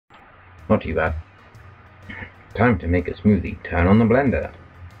Not too bad. Time to make a smoothie. Turn on the blender.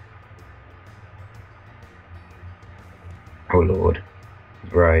 Oh lord.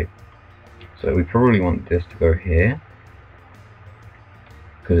 Right. So we probably want this to go here.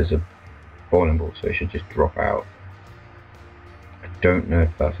 Because it's a bowling ball, so it should just drop out. I don't know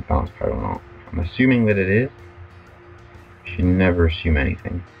if that's a bounce pad or not. I'm assuming that it is. You should never assume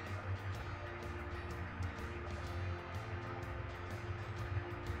anything.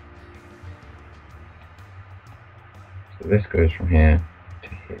 So this goes from here to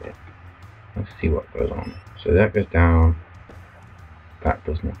here. Let's see what goes on. So that goes down. That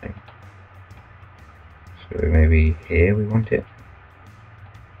does nothing. So maybe here we want it.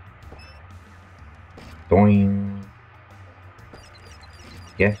 Boing.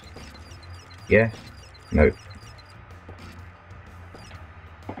 Yes. Yes. Nope.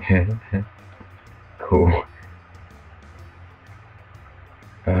 Cool.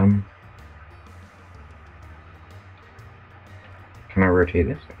 Can I rotate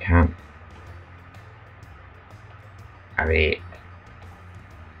this? I can. Have it.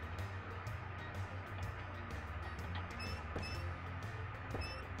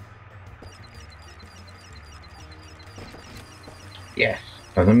 Yes,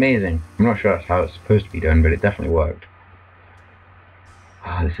 that was amazing. I'm not sure that's how it's supposed to be done, but it definitely worked.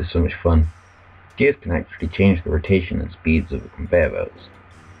 Ah, this is so much fun. Gears can actually change the rotation and speeds of the conveyor belts.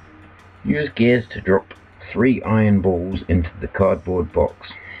 Use gears to drop 3 iron balls into the cardboard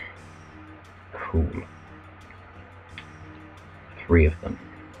box. Cool. 3 of them.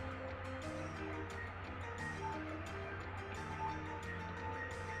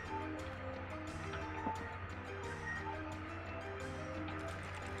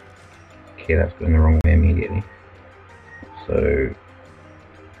 Okay, that's going the wrong way immediately. So,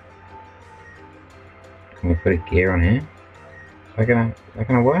 can we put a gear on here? Is that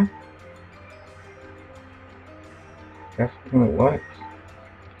gonna work? That's something that works.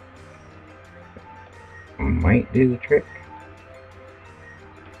 Might do the trick.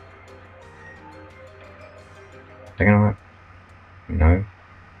 Is that gonna work? No.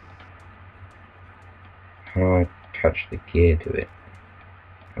 How do I attach the gear to it?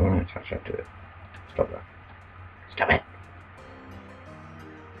 I want to attach that to it. Stop that. Stop it!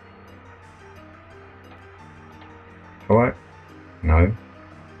 What? No.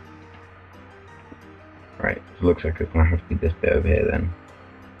 Right, it looks like it's gonna have to be this bit over here then.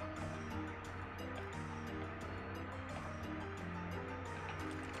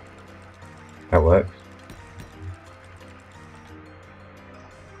 That works.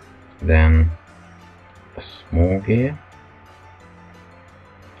 Then a small gear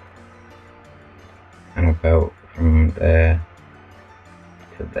and a belt from there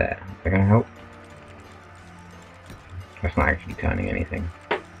to there. Is that gonna help? That's not actually turning anything.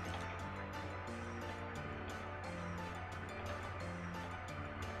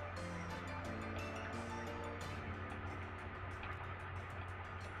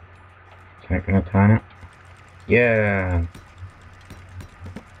 Is that gonna turn it? Yeah!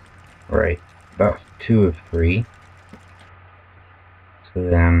 Right, that's 2 of 3. So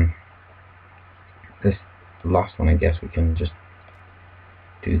then, this last one I guess we can just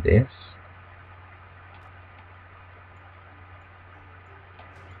do this.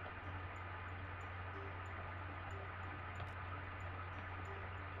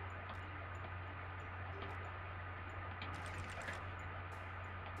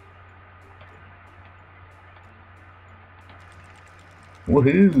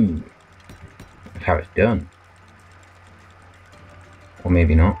 Woohoo! That's how it's done. Or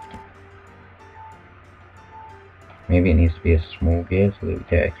maybe not. Maybe it needs to be a small gear so that we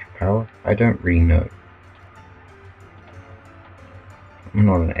get extra power. I don't really know. I'm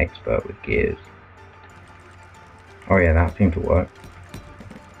not an expert with gears. Oh yeah, that seemed to work.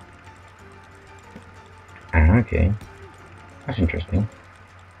 Ah, okay. That's interesting.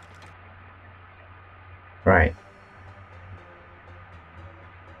 Right.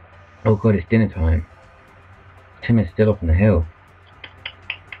 Oh god, it's dinner time. Tim is still up on the hill.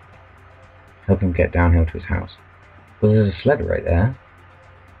 Help him get downhill to his house. Well, there's a sled right there.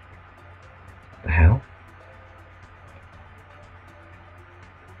 The hell?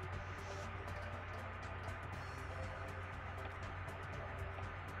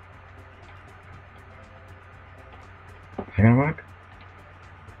 Is that gonna work?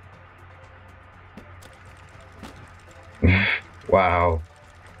 Wow.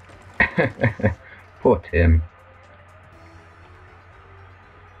 Poor Tim.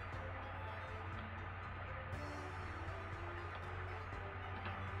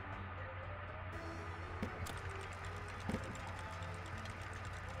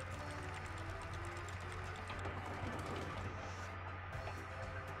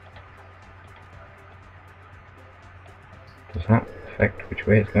 Does that affect which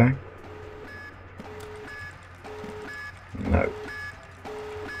way it's going? No.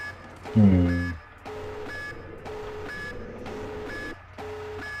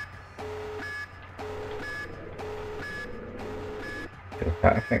 Does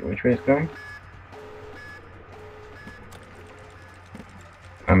that affect which way it's going?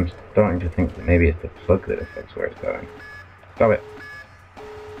 I'm starting to think that maybe it's the plug that affects where it's going. Stop it!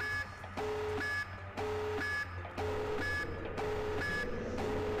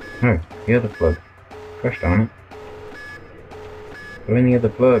 No, the other plug. Gosh darn it. Go in the other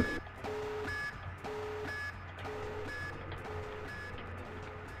plug.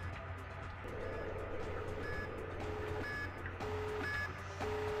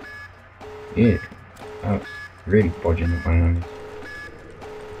 Yeah, that's really bodging up my eyes.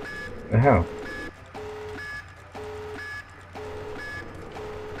 The hell?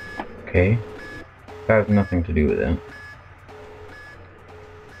 Okay, that has nothing to do with it.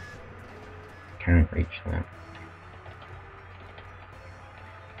 Can't reach that.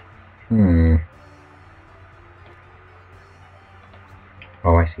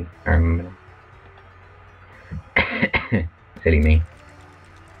 Oh, I see. I remember now. Silly me.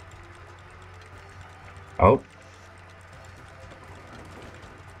 Oh.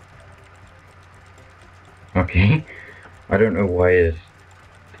 Okay. I don't know why his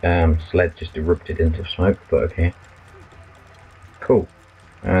sled just erupted into smoke, but okay. Cool.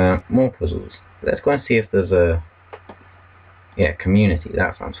 More puzzles. Let's go and see if there's a... Yeah, community.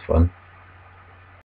 That sounds fun.